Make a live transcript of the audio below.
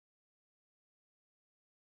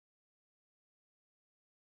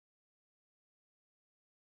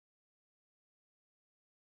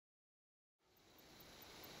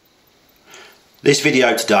This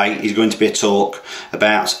video today is going to be a talk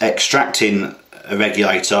about extracting a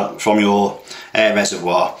regulator from your air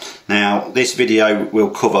reservoir. Now this video will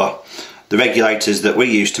cover the regulators that we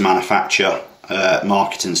use to manufacture,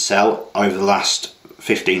 market and sell over the last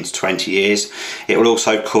 15 to 20 years. It will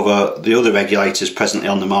also cover the other regulators presently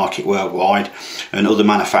on the market worldwide and other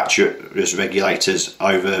manufacturers' regulators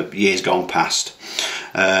over years gone past.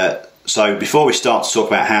 So before we start to talk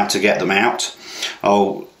about how to get them out,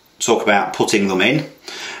 I'll talk about putting them in,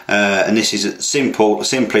 and this is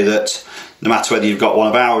simply that no matter whether you've got one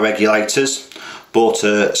of our regulators, bought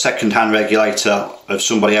a second-hand regulator of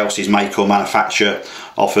somebody else's make or manufacture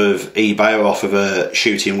off of eBay or off of a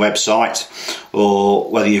shooting website, or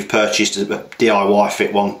whether you've purchased a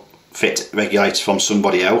DIY fit regulator from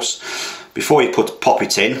somebody else, before you pop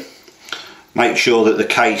it in, make sure that the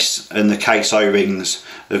case and the case O-rings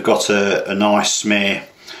have got a nice smear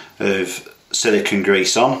of silicone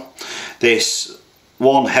grease on. This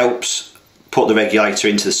one helps put the regulator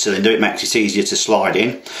into the cylinder. It makes it easier to slide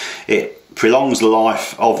in. It prolongs the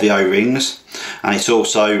life of the O-rings, and it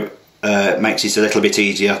also makes it a little bit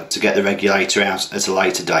easier to get the regulator out at a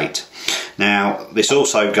later date. Now this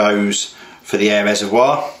also goes for the air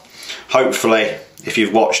reservoir. Hopefully if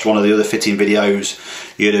you've watched one of the other fitting videos,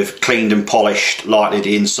 you'd have cleaned and polished lightly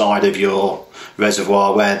the inside of your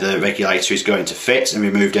reservoir where the regulator is going to fit and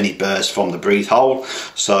removed any burrs from the breathe hole.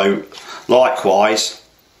 So likewise,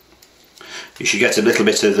 you should get a little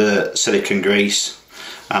bit of the silicone grease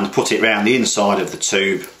and put it around the inside of the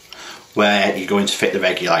tube where you're going to fit the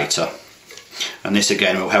regulator, and this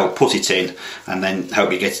again will help put it in and then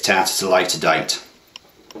help you get it out at a later date.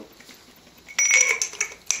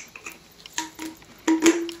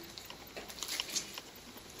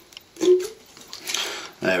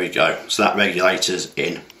 There we go, so that regulator's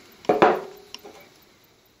in.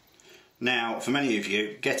 Now for many of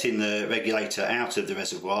you, getting the regulator out of the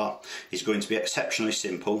reservoir is going to be exceptionally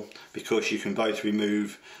simple, because you can both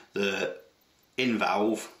remove the in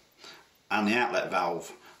valve and the outlet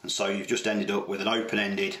valve, and so you've just ended up with an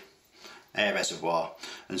open-ended air reservoir.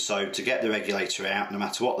 And so to get the regulator out, no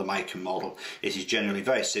matter what the make and model, it is generally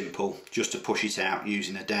very simple just to push it out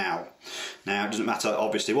using a dowel. Now it doesn't matter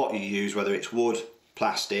obviously what you use, whether it's wood,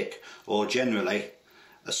 plastic, or generally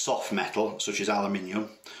a soft metal such as aluminium.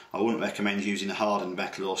 I wouldn't recommend using a hardened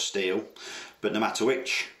metal or steel, but no matter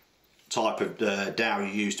which type of dowel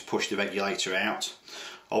you use to push the regulator out,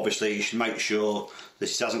 obviously you should make sure that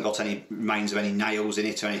it hasn't got any remains of any nails in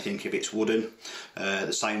it or anything if it's wooden.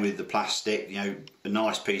 The same with the plastic, you know, a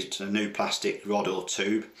nice piece of new plastic rod or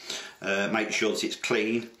tube. Make sure that it's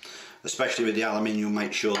clean. Especially with the aluminium,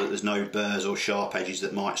 make sure that there's no burrs or sharp edges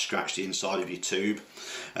that might scratch the inside of your tube.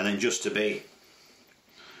 And then just to be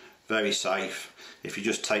very safe, if you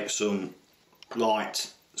just take some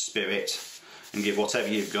light spirit and give whatever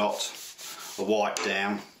you've got a wipe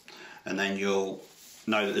down, and then you'll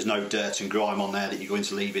know that there's no dirt and grime on there that you're going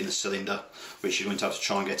to leave in the cylinder, which you're going to have to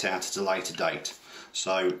try and get out at a later date.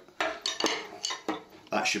 So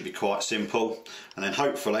that should be quite simple, and then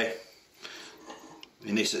hopefully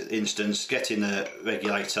in this instance getting the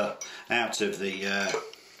regulator out of the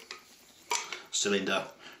cylinder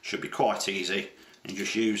should be quite easy, and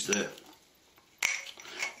just use the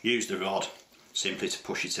rod simply to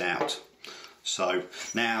push it out. So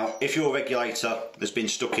now if your regulator has been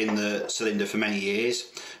stuck in the cylinder for many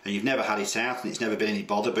years and you've never had it out and it's never been any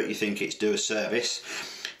bother, but you think it's due a service,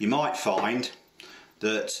 you might find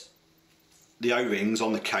that the O-rings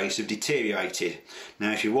on the case have deteriorated.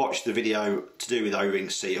 Now if you watch the video to do with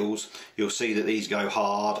O-ring seals, you'll see that these go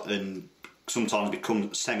hard and sometimes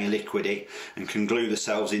become semi-liquidy and can glue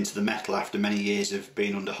themselves into the metal after many years of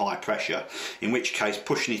being under high pressure, in which case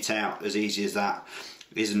pushing it out as easy as that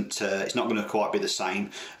isn't, it's not going to quite be the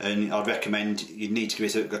same, and I'd recommend you need to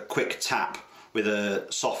give it a quick tap with a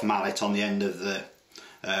soft mallet on the end of the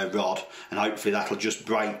rod, and hopefully that'll just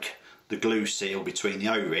break the glue seal between the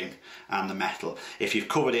O-ring and the metal. If you've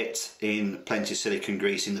covered it in plenty of silicone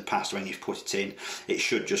grease in the past when you've put it in, it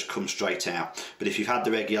should just come straight out. But if you've had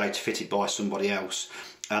the regulator fitted by somebody else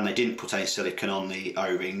and they didn't put any silicone on the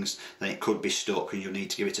O-rings, then it could be stuck and you'll need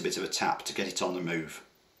to give it a bit of a tap to get it on the move.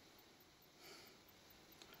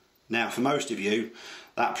 Now for most of you,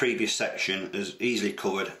 that previous section has easily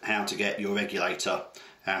covered how to get your regulator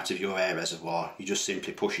out of your air reservoir. You just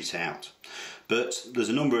simply push it out. But there's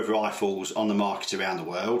a number of rifles on the market around the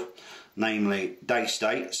world, namely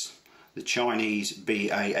Day-States, the Chinese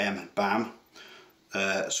BAM,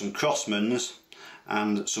 some Crossmans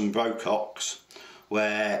and some Brococks,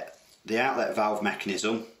 where the outlet valve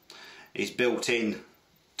mechanism is built in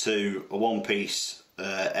to a one-piece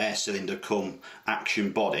air cylinder cum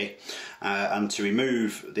action body, and to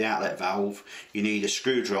remove the outlet valve you need a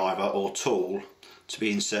screwdriver or tool to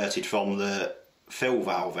be inserted from the fill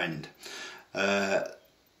valve end.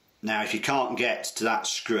 Now if you can't get to that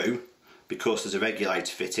screw because there's a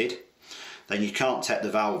regulator fitted, then you can't take the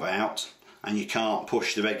valve out and you can't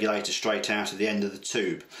push the regulator straight out of the end of the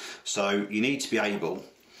tube. So you need to be able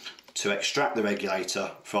to extract the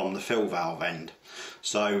regulator from the fill valve end.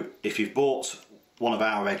 So if you've bought one of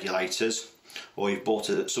our regulators, or you've bought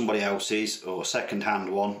somebody else's or a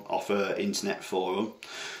second-hand one off an internet forum,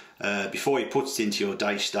 before you put it into your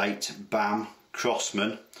day state, BAM,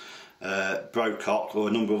 Crossman, Brocock or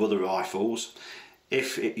a number of other rifles,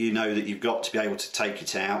 if you know that you've got to be able to take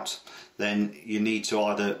it out, then you need to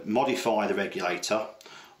either modify the regulator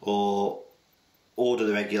or order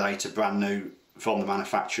the regulator brand new from the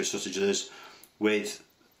manufacturer, such as with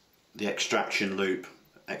the extraction loop,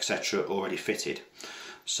 etc. already fitted.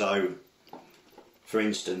 So for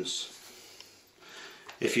instance,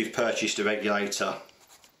 if you've purchased a regulator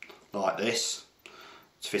like this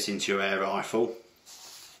to fit into your air rifle,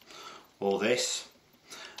 or this,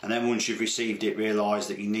 and then once you've received it realise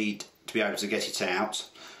that you need to be able to get it out,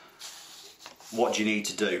 what do you need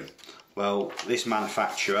to do? Well, this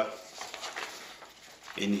manufacturer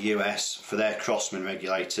in the US, for their Crossman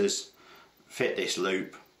regulators, fit this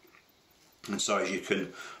loop, and so as you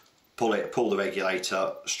can pull the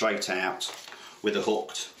regulator straight out with a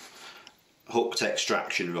hooked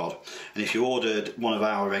extraction rod. And if you ordered one of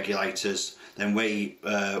our regulators, then we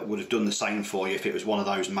would have done the same for you if it was one of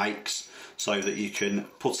those makes, so that you can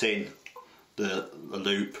put in the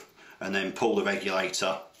loop and then pull the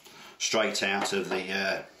regulator straight out of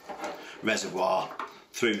the reservoir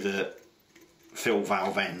through the fill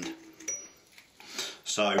valve end.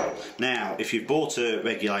 So now if you've bought a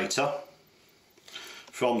regulator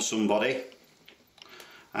from somebody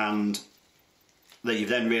and that you've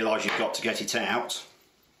then realised you've got to get it out,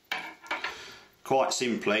 quite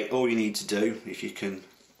simply all you need to do, if you can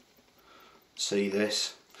see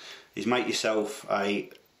this, is make yourself a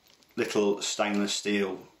little stainless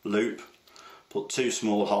steel loop, put 2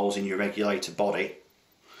 small holes in your regulator body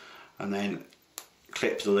and then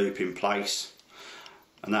clip the loop in place,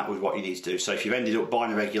 and that was what you need to do. So if you've ended up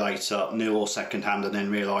buying a regulator new or second hand and then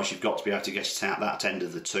realise you've got to be able to get it out that end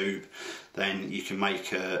of the tube, then you can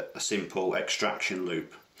make a simple extraction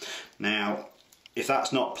loop. Now if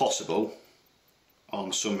that's not possible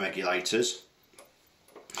on some regulators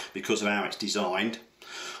because of how it's designed,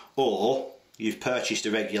 or you've purchased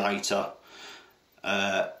a regulator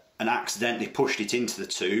and accidentally pushed it into the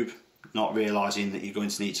tube, not realising that you're going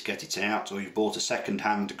to need to get it out, or you've bought a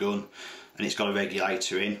second-hand gun and it's got a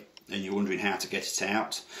regulator in and you're wondering how to get it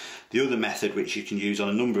out. The other method which you can use on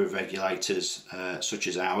a number of regulators such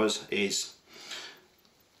as ours is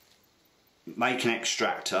make an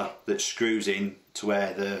extractor that screws in to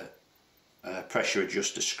where the pressure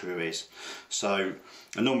adjuster screw is. So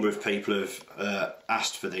a number of people have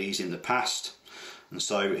asked for these in the past, and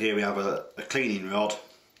so here we have a cleaning rod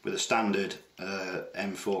with a standard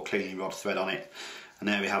M4 cleaning rod thread on it, and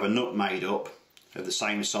there we have a nut made up of the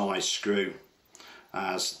same size screw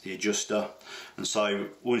as the adjuster. And so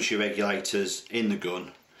once your regulator's in the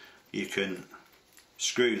gun, you can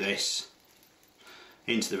screw this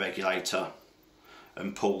into the regulator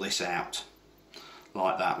and pull this out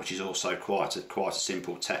like that, which is also quite a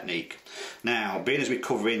simple technique. Now, being as we're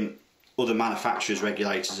covering other manufacturers'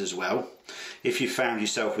 regulators as well, if you found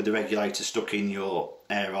yourself with the regulator stuck in your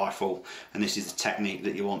air rifle and this is the technique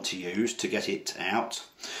that you want to use to get it out,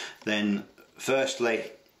 then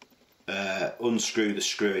firstly unscrew the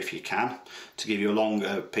screw if you can, to give you a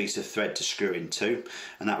longer piece of thread to screw into,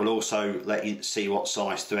 and that will also let you see what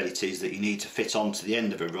size thread it is that you need to fit onto the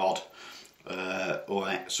end of a rod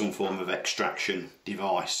or some form of extraction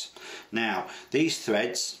device. Now these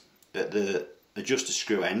threads at the adjuster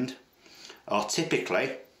screw end are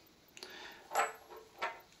typically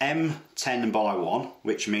M10 by 1,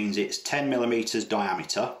 which means it's 10mm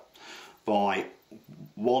diameter by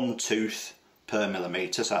 1 tooth per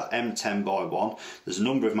millimetre, so that's M10 by 1. There's a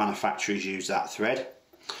number of manufacturers use that thread.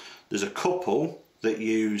 There's a couple that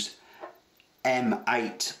use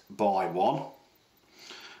M8 by 1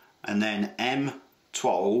 and then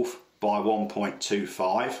M12 by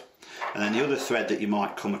 1.25, and then the other thread that you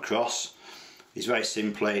might come across is very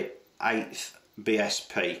simply 8th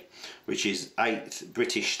BSP, which is 8th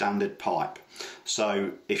British Standard Pipe.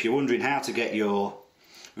 So if you're wondering how to get your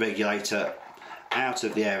regulator out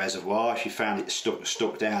of the air reservoir, if you found it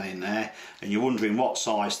stuck down in there and you're wondering what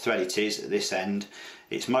size thread it is at this end,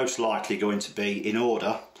 it's most likely going to be in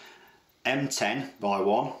order M10 by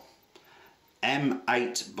 1,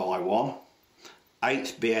 M8x1,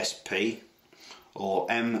 8th BSP, or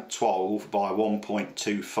M12 by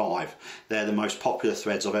 1.25. They're the most popular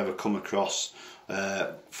threads I've ever come across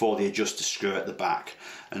for the adjuster screw at the back.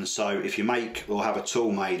 And so if you make or have a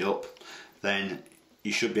tool made up, then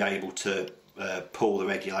you should be able to pull the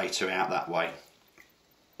regulator out that way.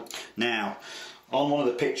 Now, on one of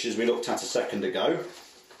the pictures we looked at a second ago,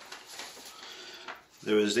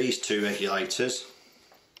 there was these two regulators,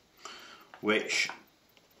 which,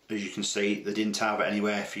 as you can see, they didn't have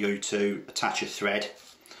anywhere for you to attach a thread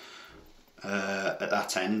at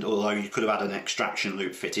that end, although you could have had an extraction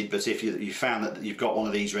loop fitted. But if you found that you've got one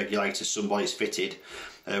of these regulators somebody's fitted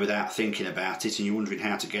without thinking about it and you're wondering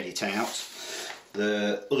how to get it out,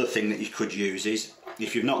 the other thing that you could use is,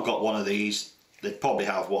 if you've not got one of these, they'd probably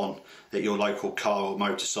have one at your local car or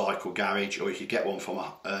motorcycle garage, or you could get one from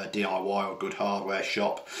a DIY or good hardware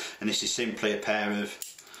shop. And this is simply a pair of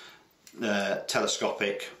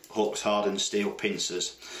telescopic hooked hardened steel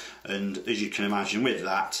pincers. And as you can imagine, with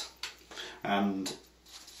that and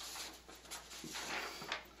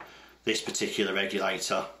this particular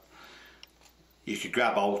regulator, you could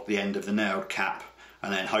grab hold the end of the nailed cap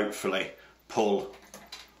and then hopefully pull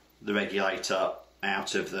the regulator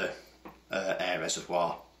out of the air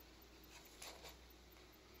reservoir.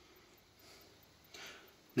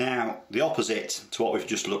 Now, the opposite to what we've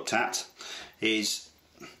just looked at is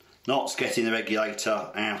not getting the regulator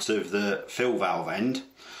out of the fill valve end,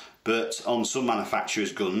 but on some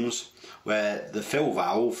manufacturers' guns where the fill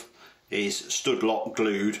valve is stud lock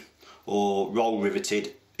glued or roll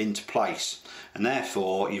riveted into place, and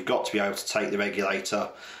therefore you've got to be able to take the regulator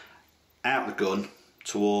out the gun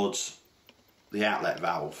towards the outlet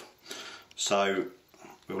valve. So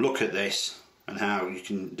we'll look at this and how you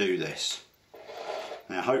can do this.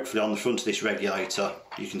 Now, hopefully on the front of this regulator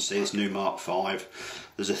you can see this new Mark V,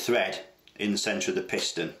 there's a thread in the centre of the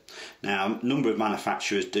piston. Now, a number of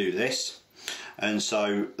manufacturers do this, and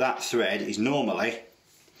so that thread is normally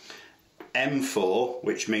M4,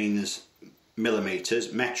 which means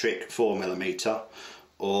millimetres, metric 4mm,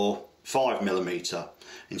 or 5mm.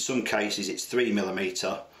 In some cases it's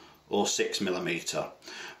 3mm or 6mm.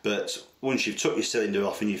 But once you've took your cylinder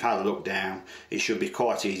off and you've had a look down, it should be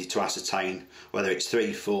quite easy to ascertain whether it's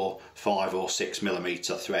 3, 4, 5 or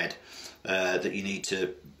 6mm thread that you need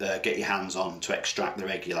to get your hands on to extract the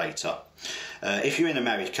regulator. If you're in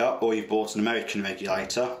America or you've bought an American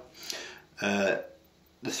regulator,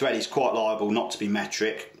 the thread is quite liable not to be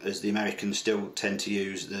metric, as the Americans still tend to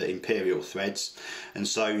use the imperial threads, and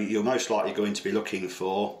so you're most likely going to be looking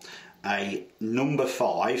for a number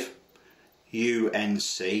 5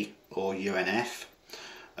 UNC or UNF,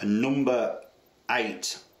 a number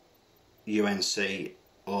 8 UNC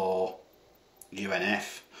or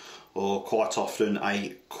UNF, or quite often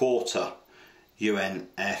a quarter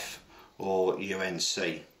UNF or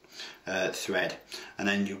UNC thread, and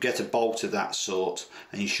then you'll get a bolt of that sort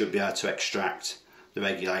and you should be able to extract the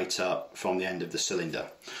regulator from the end of the cylinder.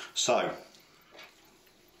 So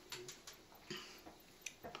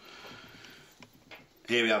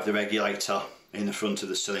here we have the regulator in the front of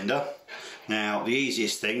the cylinder. Now, the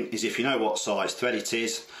easiest thing is, if you know what size thread it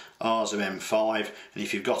is, ours are M5, and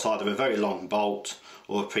if you've got either a very long bolt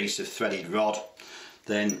or a piece of threaded rod,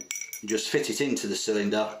 then just fit it into the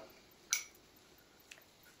cylinder,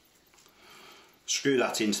 screw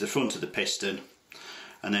that into the front of the piston,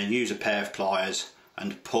 and then use a pair of pliers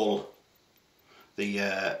and pull the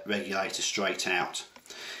regulator straight out.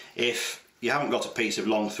 If you haven't got a piece of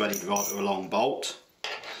long threaded rod or a long bolt,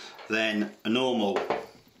 then a normal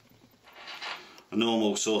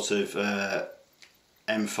sort of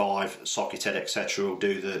M5 socket head, etc. will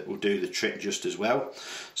do the trick just as well.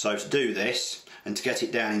 So to do this and to get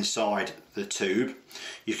it down inside the tube,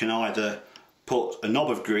 you can either put a knob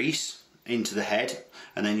of grease into the head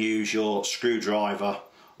and then use your screwdriver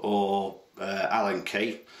or Allen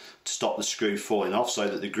key to stop the screw falling off so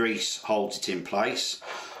that the grease holds it in place.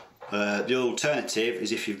 The alternative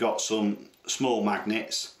is, if you've got some small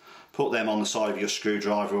magnets, put them on the side of your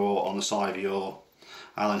screwdriver or on the side of your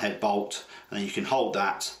Allen head bolt, and then you can hold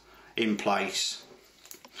that in place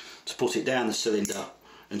to put it down the cylinder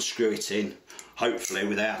and screw it in, hopefully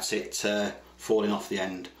without it falling off the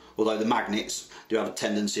end, although the magnets do have a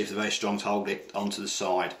tendency, if they're very strong, to hold it onto the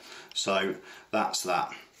side. So that's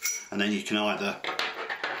that. And then you can either,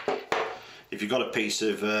 if you've got a piece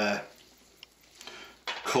of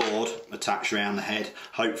cord attached around the head,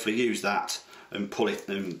 hopefully use that and pull it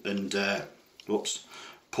and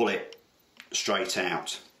pull it straight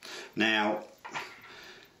out. Now,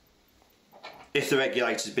 if the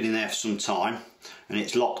regulator's been in there for some time and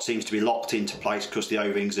it's locked, seems to be locked into place because the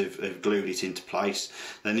O-rings have glued it into place,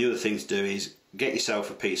 then the other thing to do is get yourself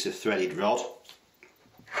a piece of threaded rod,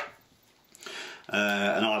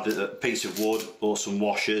 and either a piece of wood or some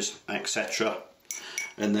washers, etc.,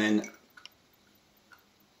 and then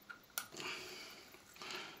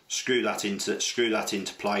screw that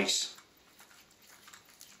into place.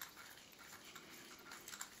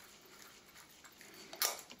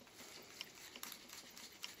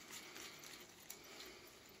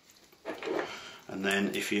 And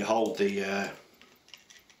then if you hold the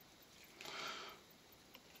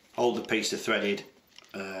piece of threaded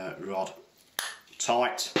rod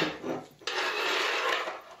tight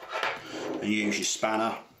and use your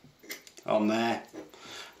spanner on there,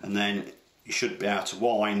 and then you should be able to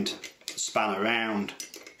wind the spanner round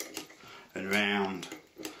and round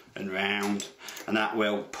and round, and that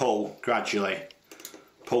will gradually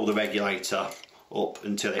pull the regulator up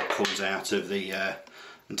until it comes out of the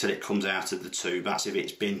tube. That's if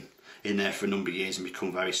it's been in there for a number of years and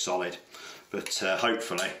become very solid. But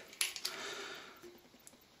hopefully,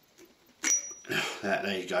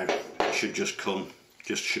 there you go. It should just come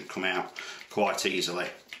out quite easily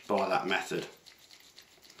by that method.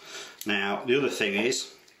 Now the other thing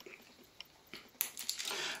is,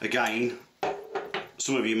 again,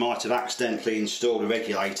 some of you might have accidentally installed a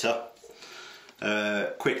regulator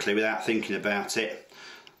quickly without thinking about it,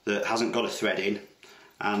 that hasn't got a thread in,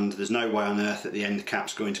 and there's no way on earth that the end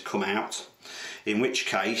cap's going to come out, in which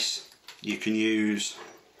case you can use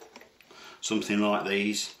something like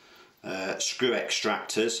these screw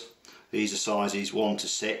extractors. These are sizes 1 to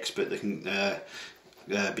 6, but they can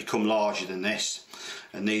become larger than this,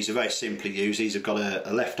 and these are very simply used. These have got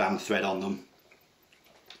a left hand thread on them,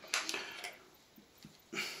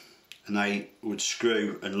 and they would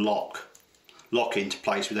screw and lock into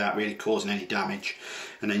place without really causing any damage.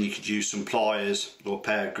 And then you could use some pliers or a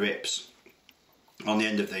pair of grips on the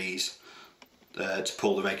end of these to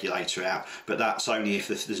pull the regulator out, but that's only if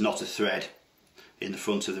there's not a thread in the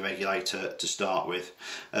front of the regulator to start with.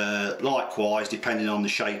 Likewise, depending on the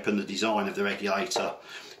shape and the design of the regulator,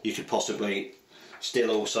 you could possibly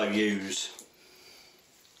still also use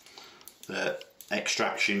the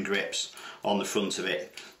extraction grips on the front of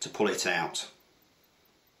it to pull it out.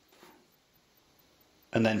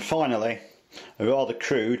 And then finally, a rather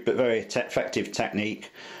crude but very effective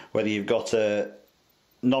technique, whether you've got a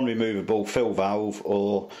non-removable fill valve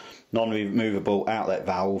or non-removable outlet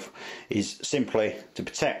valve, is simply to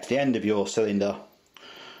protect the end of your cylinder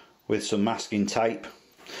with some masking tape,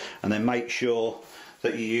 and then make sure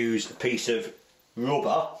that you use a piece of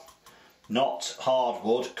rubber, not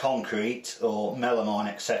hardwood, concrete or melamine,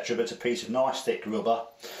 etc., but a piece of nice thick rubber.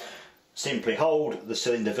 Simply hold the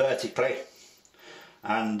cylinder vertically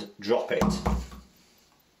and drop it.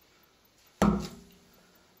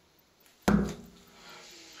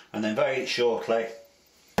 And then very shortly,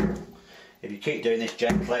 if you keep doing this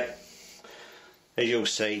gently, as you'll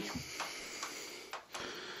see,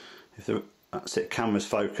 if that's it, camera's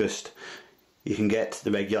focused, you can get the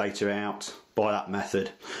regulator out by that method.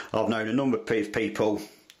 I've known a number of people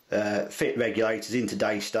fit regulators into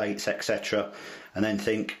day states, etc., and then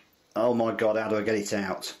think, oh my god, how do I get it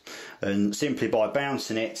out? And simply by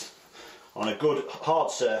bouncing it on a good hard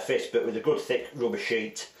surface but with a good thick rubber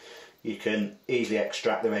sheet, you can easily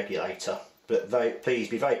extract the regulator. But please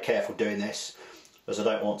be very careful doing this, as I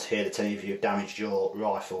don't want to hear that any of you have damaged your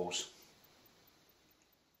rifles.